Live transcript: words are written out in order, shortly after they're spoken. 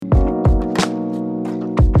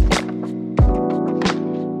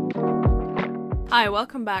Hi,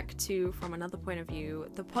 welcome back to From Another Point of View,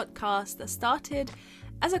 the podcast that started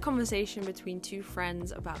as a conversation between two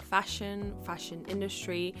friends about fashion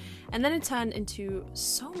industry, and then it turned into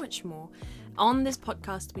so much more. On this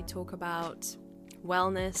podcast, we talk about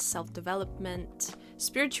wellness, self-development,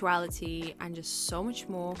 spirituality, and just so much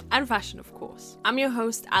more, and fashion, of course. I'm your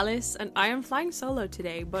host, Alice, and I am flying solo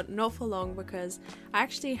today, but not for long because I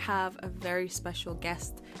actually have a very special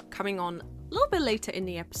guest coming on a little bit later in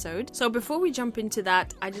the episode. So before we jump into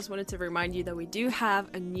that, I just wanted to remind you that we do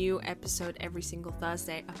have a new episode every single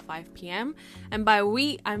Thursday at 5 p.m. And by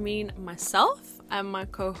we, I mean myself and my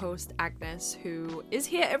co-host Agnes, who is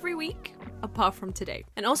here every week, apart from today.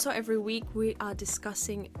 And also every week we are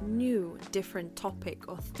discussing new, different topic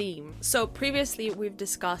or theme. So previously we've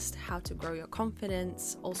discussed how to grow your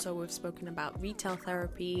confidence. Also we've spoken about retail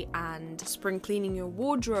therapy and spring cleaning your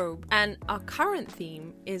wardrobe. And our current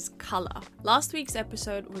theme is color. Last week's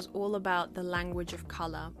episode was all about the language of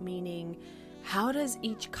color, meaning how does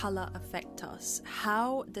each color affect us?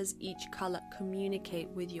 How does each color communicate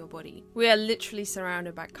with your body? We are literally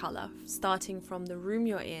surrounded by color, starting from the room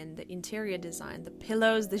you're in, the interior design, the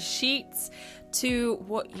pillows, the sheets, to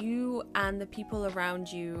what you and the people around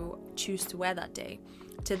you choose to wear that day,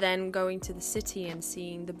 to then going to the city and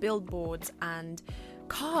seeing the billboards and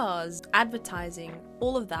cars, advertising,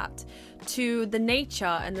 all of that, to the nature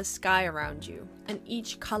and the sky around you. And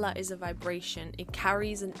each color is a vibration. It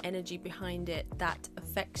carries an energy behind it that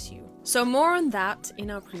affects you. So more on that in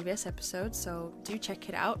our previous episode, so do check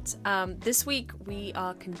it out. This week we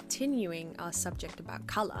are continuing our subject about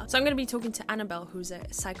color. So I'm going to be talking to Annabelle, who's a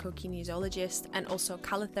psychokinesiologist and also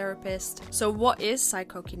color therapist. So what is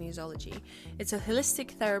psychokinesiology? It's a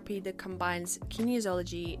holistic therapy that combines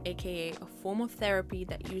kinesiology, aka a form of therapy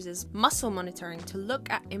that uses muscle monitoring to look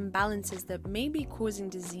at imbalances that may be causing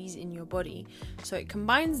disease in your body. So it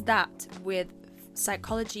combines that with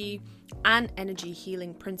psychology and energy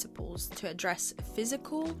healing principles to address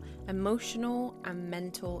physical, emotional, and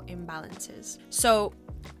mental imbalances. So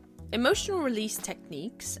emotional release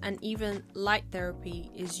techniques and even light therapy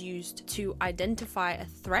is used to identify a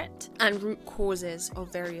threat and root causes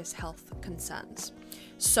of various health concerns.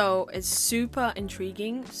 So it's super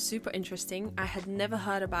intriguing, super interesting. I had never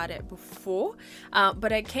heard about it before,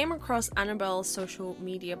 but I came across Annabelle's social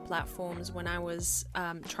media platforms when I was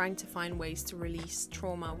trying to find ways to release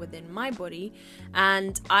trauma within my body,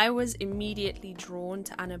 and I was immediately drawn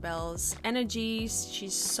to Annabelle's energy.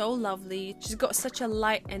 She's so lovely. She's got such a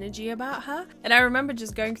light energy about her, and I remember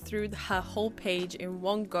just going through her whole page in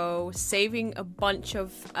one go, saving a bunch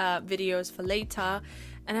of videos for later,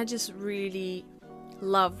 and I just really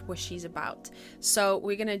love what she's about. So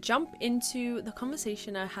we're gonna jump into the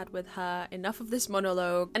conversation I had with her. Enough of this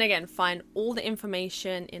monologue, and again, find all the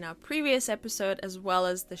information in our previous episode as well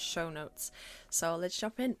as the show notes. So let's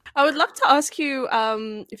jump in. I would love to ask you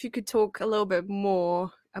if you could talk a little bit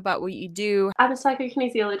more about what you do. I'm a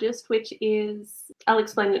psychokinesiologist, which is, I'll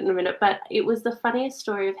explain it in a minute, but it was the funniest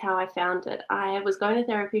story of how I found it. I was going to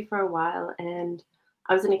therapy for a while and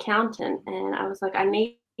I was an accountant, and I was like, I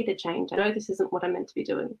need a change. I know this isn't what I'm meant to be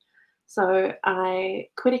doing. So I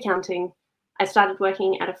quit accounting. I started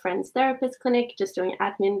working at a friend's therapist clinic, just doing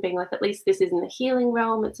admin, being like, at least this is in the healing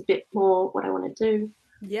realm. It's a bit more what I want to do.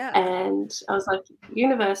 Yeah. And I was like,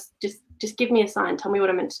 universe, just give me a sign. Tell me what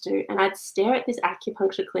I'm meant to do. And I'd stare at this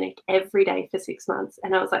acupuncture clinic every day for 6 months.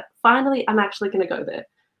 And I was like, finally, I'm actually going to go there.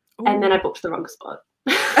 Ooh. And then I booked the wrong spot.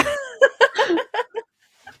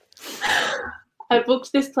 I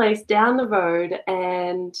booked this place down the road,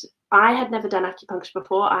 and I had never done acupuncture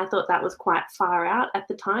before. I thought that was quite far out at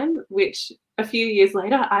the time, which a few years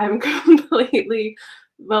later, I am completely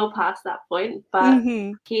well past that point. But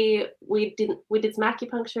here we did some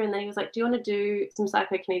acupuncture, and then he was like, do you want to do some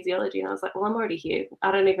psychokinesiology? And I was like, well, I'm already here.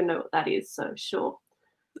 I don't even know what that is, so sure.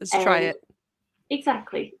 Let's try it.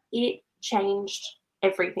 Exactly. It changed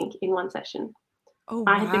everything in one session. Oh,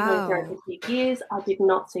 I had been going therapy for years. I did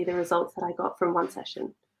not see the results that I got from one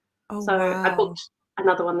session. So I booked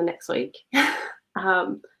another one the next week,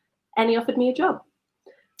 and he offered me a job.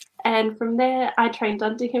 And from there, I trained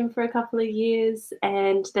under him for a couple of years,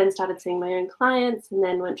 and then started seeing my own clients, and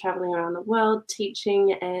then went traveling around the world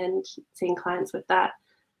teaching and seeing clients with that.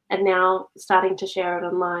 And now starting to share it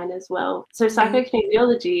online as well. So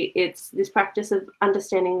psychokinesiology, it's this practice of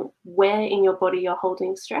understanding where in your body you're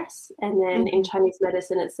holding stress. And then in Chinese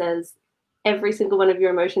medicine, it says every single one of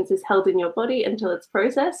your emotions is held in your body until it's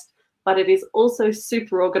processed, but it is also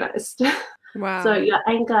super organized. Wow. So your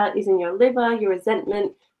anger is in your liver, your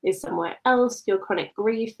resentment is somewhere else, your chronic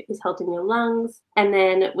grief is held in your lungs. And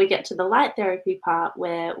then we get to the light therapy part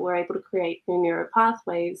where we're able to create new neural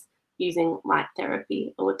pathways using light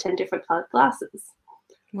therapy or 10 different colored glasses.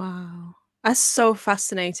 Wow. That's so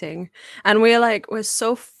fascinating. And we're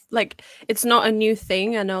so like it's not a new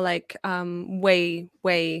thing. I know like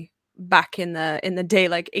way back in the day,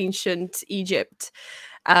 like ancient Egypt,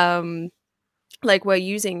 um like we're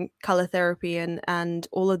using color therapy and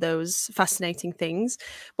all of those fascinating things,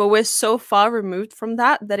 but we're so far removed from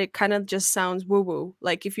that that it kind of just sounds woo woo.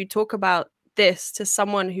 Like if you talk about this to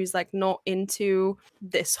someone who's like not into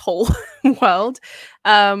this whole world,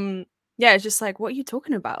 um yeah, it's just like, what are you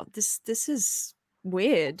talking about? This is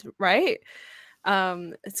weird, right?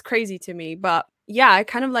 It's crazy to me. But yeah, I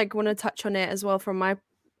kind of like want to touch on it as well from my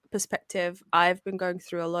perspective. I've been going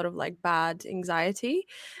through a lot of like bad anxiety,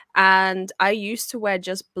 and I used to wear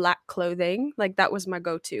just black clothing. Like that was my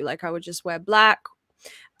go-to. Like I would just wear black.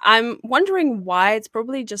 I'm wondering why. It's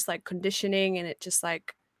probably just like conditioning, and it just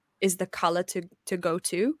like is the color to go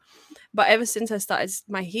to. But ever since I started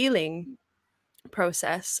my healing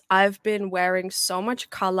process, I've been wearing so much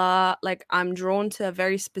color. Like I'm drawn to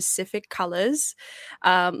very specific colors,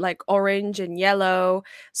 like orange and yellow.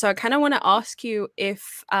 So I kind of want to ask you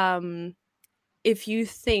if you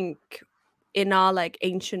think in our like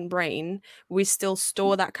ancient brain we still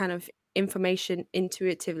store that kind of information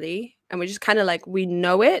intuitively, and we just kind of like we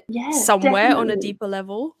know it Yeah, somewhere on a definitely. deeper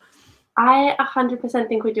level. I 100%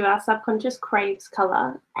 think we do. Our subconscious craves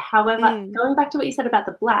color. However, Mm, going back to what you said about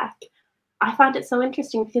the black, I find it so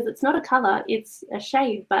interesting because it's not a color, it's a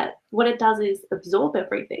shade, but what it does is absorb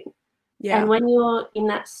everything. And yeah. when you're in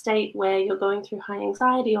that state where you're going through high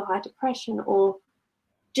anxiety or high depression or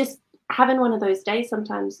just having one of those days,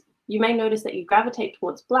 sometimes you may notice that you gravitate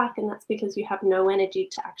towards black, and that's because you have no energy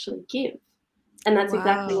to actually give. And that's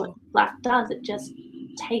exactly what Wow. black does. It just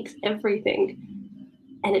takes everything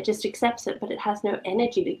and it just accepts it, but it has no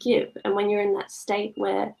energy to give. And when you're in that state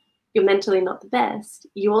where you're mentally not the best,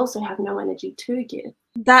 you also have no energy to give.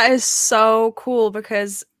 That is so cool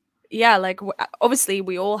because yeah, like obviously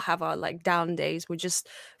we all have our like down days. We just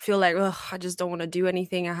feel like, ugh, I just don't want to do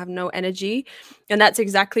anything. I have no energy. And that's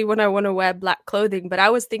exactly when I want to wear black clothing. But I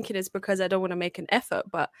was thinking it's because I don't want to make an effort.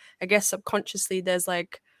 But I guess subconsciously there's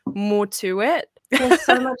like more to it. There's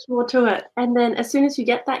so much more to it. And then as soon as you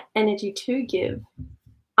get that energy to give,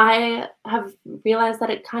 I have realized that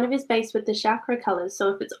it kind of is based with the chakra colors. So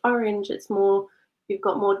if it's orange, it's more, you've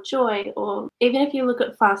got more joy. Or even if you look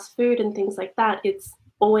at fast food and things like that, it's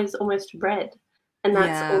always almost red. And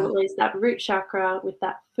that's Yeah. always that root chakra with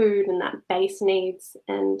that food and that base needs.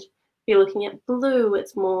 And if you're looking at blue,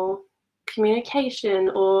 it's more communication,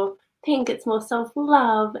 or pink, it's more self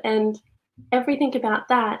love. And everything about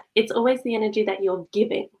that, it's always the energy that you're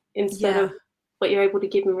giving instead Yeah. of what you're able to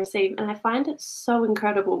give and receive. And I find it so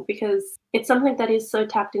incredible because it's something that is so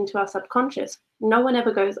tapped into our subconscious. No one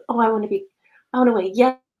ever goes, oh, I want to wear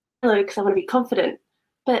yellow because I want to be confident.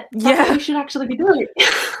 But that's what Yeah. you should actually be doing.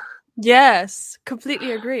 Yes,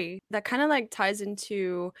 completely agree. That kind of like ties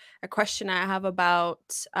into a question I have about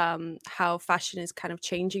how fashion is kind of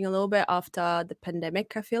changing a little bit after the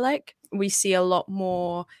pandemic. I feel like we see a lot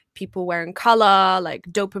more people wearing color, like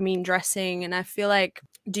dopamine dressing. And I feel like,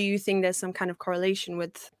 do you think there's some kind of correlation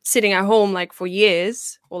with sitting at home like for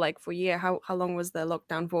years or like for a year? How long was the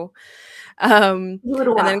lockdown for? Um, A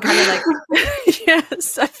little and while. then kind of like,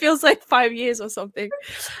 yes, it feels like 5 years or something.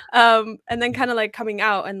 And then kind of like coming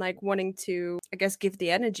out and like wanting to, I guess, give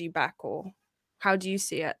the energy back, or how do you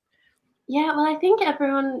see it? Yeah, well, I think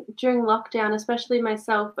everyone during lockdown, especially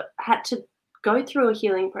myself, had to go through a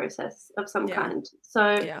healing process of some Yeah. kind.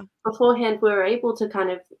 So Yeah. beforehand, we were able to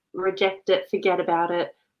kind of reject it, forget about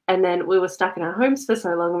it. And then we were stuck in our homes for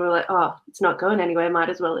so long, and we were like, oh, it's not going anywhere, might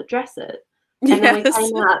as well address it. And then we Yes.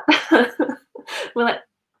 came out, we're like,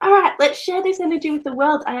 all right, let's share this energy with the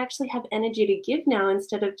world. I actually have energy to give now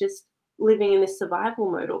instead of just living in this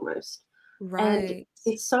survival mode almost. And Right.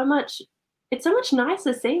 it's so much it's so much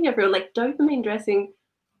nicer seeing everyone, like, dopamine dressing,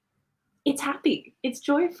 it's happy, it's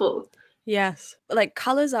joyful. Yes. Like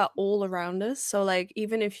colors are all around us. So like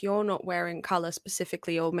even if you're not wearing color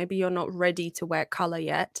specifically, or maybe you're not ready to wear color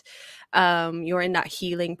yet, you're in that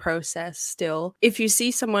healing process still. If you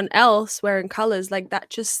see someone else wearing colors, like that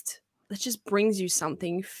just brings you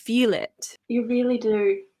something. You feel it. You really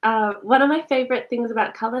do. One of my favorite things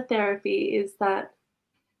about color therapy is that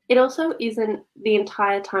it also isn't the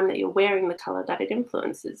entire time that you're wearing the color that it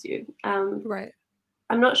influences you. Right.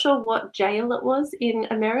 I'm not sure what jail it was in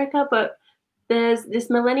America, but there's this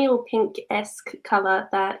millennial pink-esque color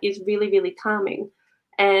that is really, really calming.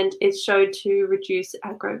 And it's showed to reduce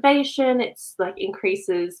aggravation, it's like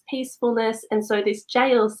increases peacefulness. And so this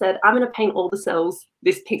jail said, I'm going to paint all the cells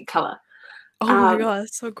this pink color. Oh my Um, god,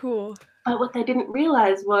 that's so cool. But what they didn't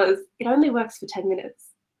realize was it only works for 10 minutes.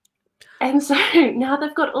 And so now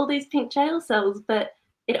they've got all these pink jail cells, but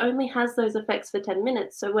it only has those effects for 10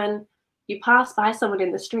 minutes. So when you pass by someone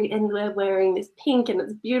in the street and they're wearing this pink and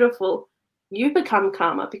it's beautiful, you become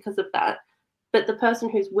calmer because of that. But the person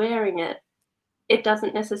who's wearing it, it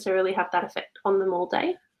doesn't necessarily have that effect on them all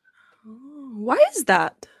day. Why is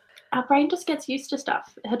that? Our brain just gets used to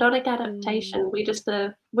stuff. Hedonic adaptation. We just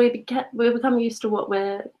we become used to what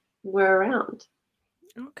we're around.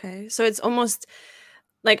 Okay, so it's almost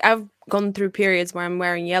like I've gone through periods where I'm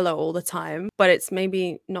wearing yellow all the time, but it's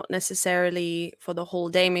maybe not necessarily for the whole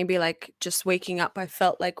day. Maybe like just waking up, I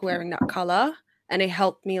felt like wearing that color, and it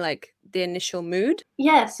helped me like the initial mood.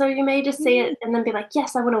 Yeah, so you may just see it and then be like,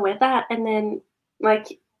 yes, I want to wear that, and then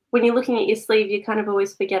like when you're looking at your sleeve, you kind of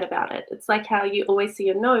always forget about it. It's like how you always see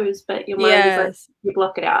your nose, but your mind is like, you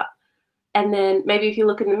block it out. And then maybe if you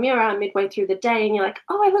look in the mirror midway through the day and you're like,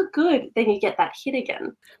 oh, I look good, then you get that hit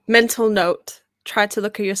again. Mental note, try to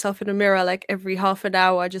look at yourself in the mirror like every half an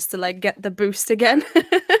hour just to like get the boost again.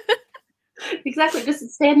 Exactly. Just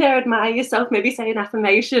stand there, admire yourself, maybe say an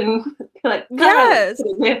affirmation. Like, yes.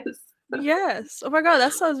 Yes. Oh my God,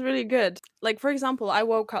 that sounds really good. Like, for example, I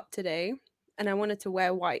woke up today and I wanted to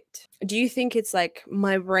wear white. Do you think it's like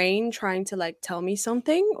my brain trying to like tell me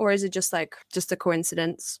something, or is it just like just a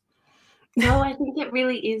coincidence? No, I think it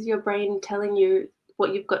really is your brain telling you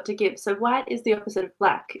what you've got to give. So white is the opposite of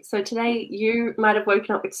black. So today you might have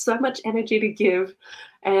woken up with so much energy to give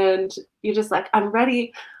and you're just like, I'm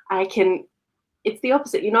ready. It's the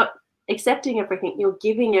opposite. You're not accepting everything, you're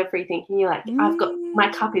giving everything, and you're like, I've got,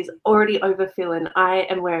 my cup is already overfilling. I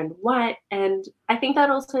am wearing white. And I think that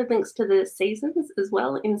also links to the seasons as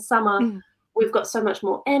well. In summer, we've got so much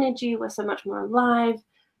more energy, we're so much more alive,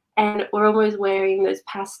 and we're always wearing those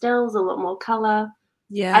pastels, a lot more color.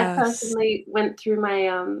 Yeah, I personally went through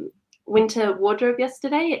my winter wardrobe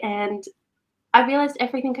yesterday and I realized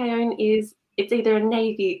everything I own it's either a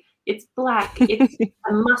navy, it's black, it's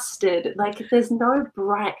a mustard. Like there's no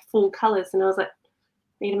bright full colors. And I was like, I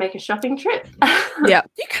need to make a shopping trip. Yeah,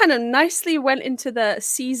 you kind of nicely went into the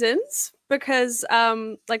seasons because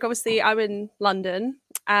like obviously I'm in London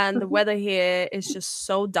and the weather here is just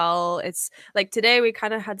so dull. It's like today we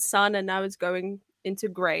kind of had sun and now it's going into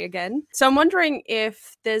gray again. So I'm wondering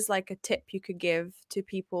if there's like a tip you could give to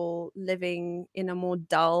people living in a more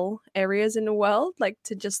dull areas in the world, like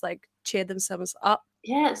to just like cheer themselves up.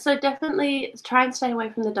 Yeah, so definitely try and stay away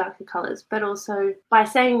from the darker colors, but also by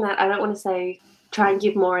saying that, I don't want to say try and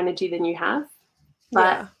give more energy than you have,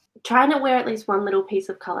 but try and wear at least one little piece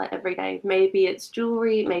of color every day. Maybe it's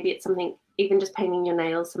jewelry, maybe it's something, even just painting your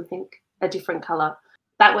nails, something, a different color.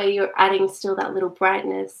 That way you're adding still that little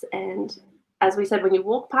brightness. And as we said, when you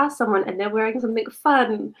walk past someone and they're wearing something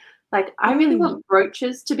fun, like I really want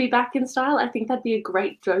brooches to be back in style. I think that'd be a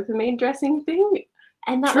great dopamine dressing thing.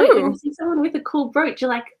 And that way when you see someone with a cool brooch, you're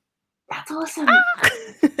like, that's awesome.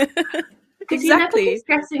 Because you're never just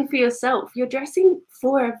dressing for yourself, you're dressing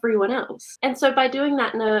for everyone else. And so by doing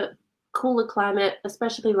that in a cooler climate,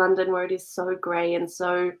 especially London where it is so grey and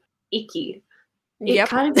so icky, it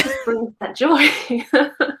kind of just brings that joy.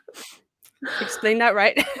 Explain that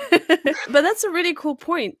right. But that's a really cool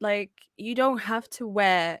point. Like you don't have to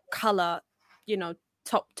wear color, you know,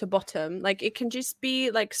 top to bottom. Like it can just be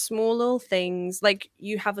like small little things, like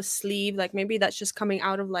you have a sleeve, like maybe that's just coming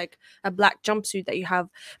out of like a black jumpsuit that you have,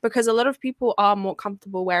 because a lot of people are more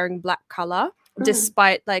comfortable wearing black color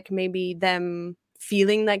despite like maybe them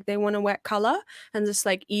feeling like they want to wear color, and just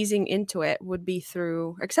like easing into it would be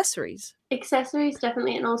through accessories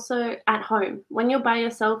definitely. And also at home when you're by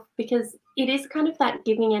yourself, because it is kind of that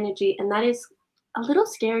giving energy, and that is a little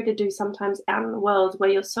scary to do sometimes out in the world where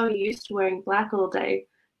you're so used to wearing black all day.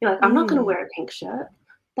 You're like, I'm not going to wear a pink shirt.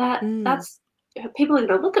 That's people are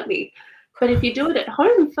going to look at me. But if you do it at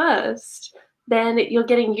home first, then you're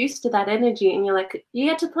getting used to that energy, and you're like, you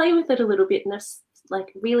get to play with it a little bit in a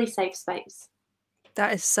like really safe space.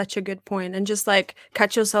 That is such a good point. And just like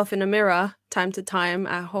catch yourself in a mirror time to time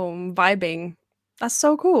at home vibing. That's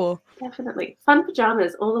so cool. Definitely. Fun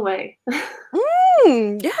pajamas all the way.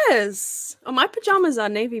 Yes. Oh, my pajamas are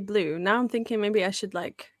navy blue. Now I'm thinking maybe I should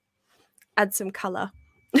like add some color.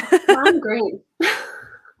 Lime green.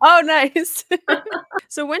 Oh, nice.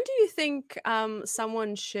 So when do you think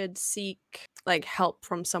someone should seek like help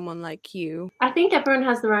from someone like you? I think everyone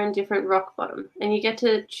has their own different rock bottom, and you get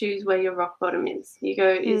to choose where your rock bottom is. You go,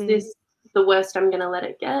 is this the worst I'm going to let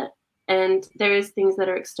it get? And there is things that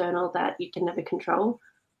are external that you can never control,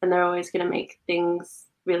 and they're always going to make things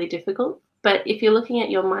really difficult. But if you're looking at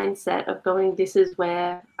your mindset of going, this is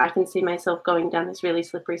where I can see myself going down this really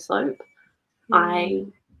slippery slope, I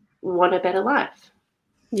want a better life.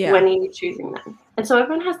 Yeah. When are you choosing that? And so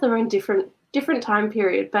everyone has their own different time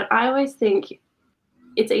period, but I always think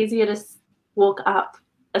it's easier to walk up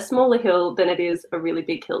a smaller hill than it is a really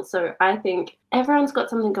big hill. So I think everyone's got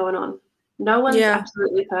something going on. No one's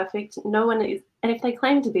absolutely perfect. No one is, and if they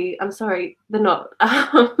claim to be, I'm sorry, they're not.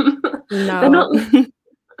 No. They're not.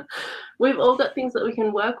 We've all got things that we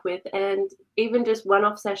can work with, and even just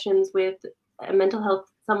one-off sessions with a mental health,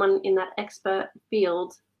 someone in that expert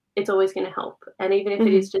field, it's always going to help. And even if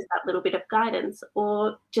it is just that little bit of guidance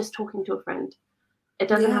or just talking to a friend, it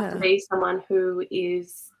doesn't have to be someone who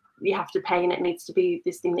is, you have to pay and it needs to be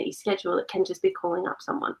this thing that you schedule. It can just be calling up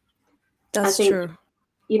someone. That's true.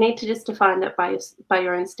 You need to just define that by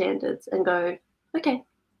your own standards and go, okay,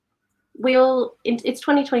 it's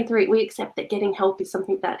 2023. We accept that getting help is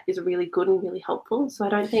something that is really good and really helpful. So I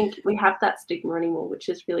don't think we have that stigma anymore, which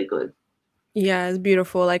is really good. Yeah, it's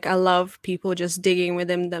beautiful. Like, I love people just digging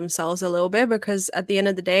within themselves a little bit, because at the end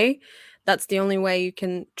of the day, that's the only way you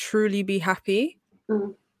can truly be happy.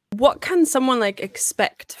 Mm. What can someone like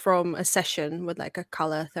expect from a session with like a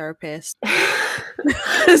color therapist?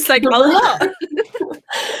 It's like a lot.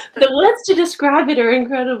 The words to describe it are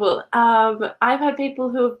incredible. I've had people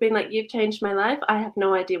who have been like, "You've changed my life. I have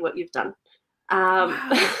no idea what you've done."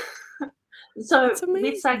 Wow. So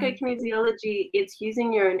with psychokinesiology, it's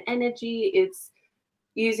using your own energy. It's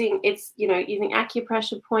using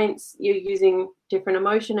acupressure points. You're using different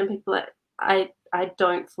emotion, and people are, I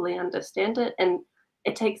don't fully understand it, and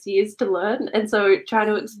it takes years to learn. And so trying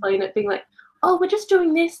to explain it, being like, oh, we're just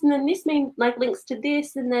doing this, and then this like links to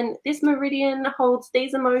this, and then this meridian holds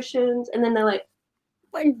these emotions, and then they're like,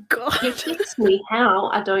 my God, you fixed me. How?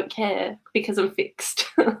 I don't care, because I'm fixed.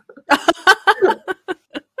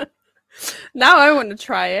 Now I want to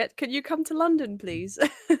try it. Could you come to London, please?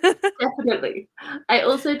 Definitely. I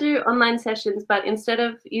also do online sessions, but instead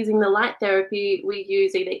of using the light therapy, we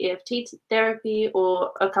use either EFT therapy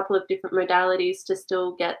or a couple of different modalities to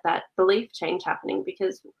still get that belief change happening,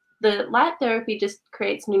 because the light therapy just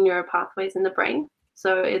creates new neural pathways in the brain.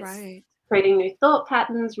 So it's creating new thought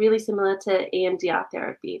patterns, really similar to EMDR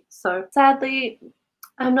therapy. So sadly,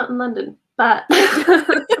 I'm not in London, but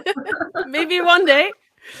maybe one day.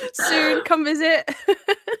 Soon, come visit.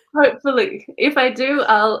 Hopefully. If I do,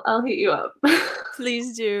 I'll hit you up.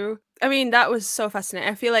 Please do. I mean, that was so fascinating.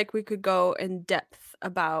 I feel like we could go in depth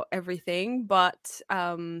about everything, but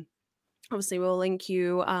obviously we'll link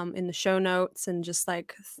you in the show notes and just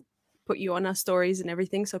like put you on our stories and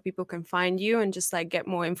everything so people can find you and just like get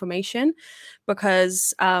more information,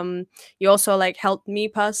 because you also like helped me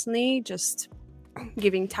personally, just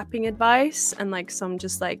giving tapping advice and like some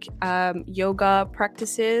just like yoga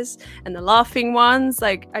practices and the laughing ones.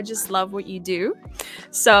 Like, I just love what you do.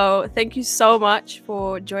 So thank you so much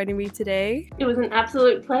for joining me today. It was an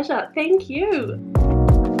absolute pleasure. Thank you.